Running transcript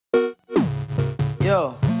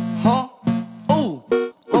Yo, huh? Ooh,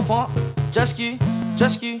 low pump, jet ski,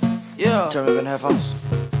 yeah. Turn me up in the headphones.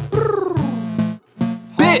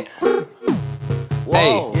 Bit.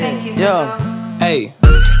 Whoa, hey, yeah. Hey,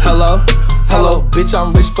 hello, bitch,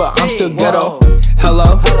 I'm rich, but I'm still ghetto.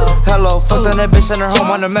 Hello, Fucked on that bitch in her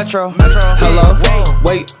home on the metro. hello,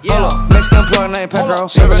 wait, Hold up, Mexican plug named Pedro.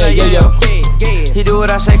 serving that yo. He do what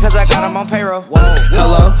I say cause I got him on payroll.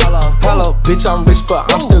 Hello, bitch, I'm rich, but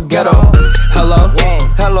I'm still ghetto.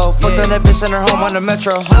 Hello, fucked on that bitch in her home on the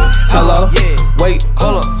metro. Hello, wait,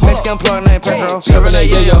 Hold up, Mexican plug named Pedro. serving that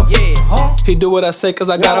yo. He do what I say cause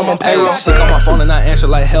I got him on payroll. She call my phone and I answer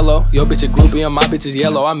like hello. Yo bitch a groupie and my bitch is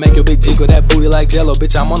yellow. I make your bitch jiggle that booty like jello.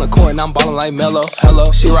 Bitch, I'm on the court and I'm ballin' like Mello. Hello,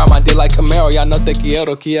 she ride my dick like Camaro. Y'all know that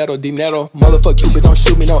quiero dinero. Motherfuck Cupid, don't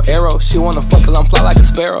shoot me no arrow. She wanna fuck cause I'm fly like a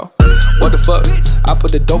sparrow. What the fuck? I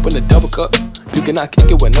put the dope in the double cup. You cannot kick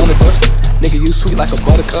it with none of us. Nigga, you sweet like a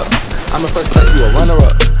buttercup. I'm in first place, you a runner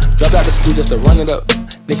up. Dropped out the school just to run it up.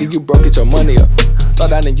 Nigga, you broke, get your money up. Thought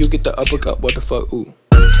that and you get the uppercut. What the fuck? Ooh.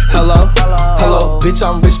 Hello, bitch,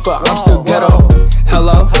 I'm rich, but I'm still ghetto.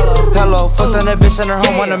 Hello, fucked on that bitch in her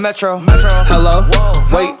home on the metro. hello,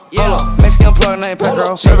 wait, Mexican plug named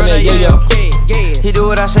Pedro. serving that yo. He do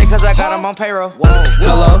what I say cause I got him on payroll.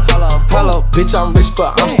 Hello, bitch, I'm rich,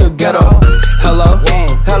 but I'm still ghetto.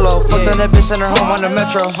 Hello, fucked on that bitch in her home on the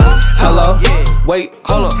metro. hello, wait,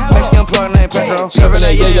 Mexican plug named Pedro. serving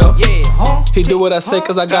that yo. He do what I say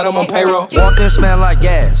cause I got him on payroll. Walk in, smell like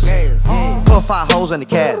gas. Put 5 holes in the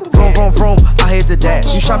cab. Vroom, I hit the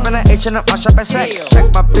dash. You shopping at H&M, I shop at Saks.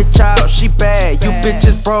 Check my bitch out, she bad. You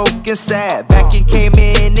bitches broke and sad. Back and came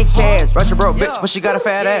in cash. Ratchet broke bitch, but she got a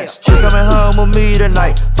fat ass. She coming home with me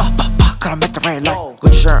tonight. Fuck, cause I'm at the red light.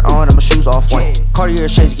 Gucci shirt on and my shoes off white. Cartier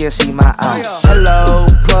shades, you can't see my eyes. Hello,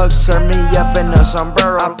 plug, serve me up in a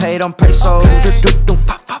sombrero. I paid on pesos.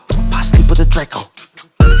 Sleep with a Draco.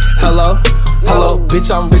 Hello, bitch,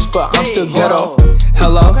 I'm rich, but I'm still ghetto.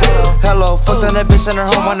 Hello, fucked on that bitch in her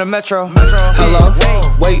home on the metro. Hello,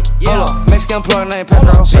 wait, Mexican plug named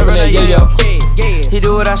Pedro. serving that yo. He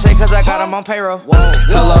do what I say cause I got him on payroll.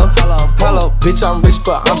 Hello, bitch, I'm rich,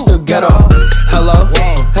 but I'm still ghetto.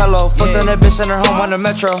 Hello, fucked on that bitch in her home on the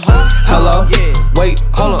metro. Hello, wait,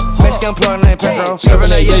 Mexican plug named Pedro. serving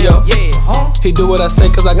that yo. He do what I say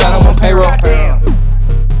cause I got him on payroll.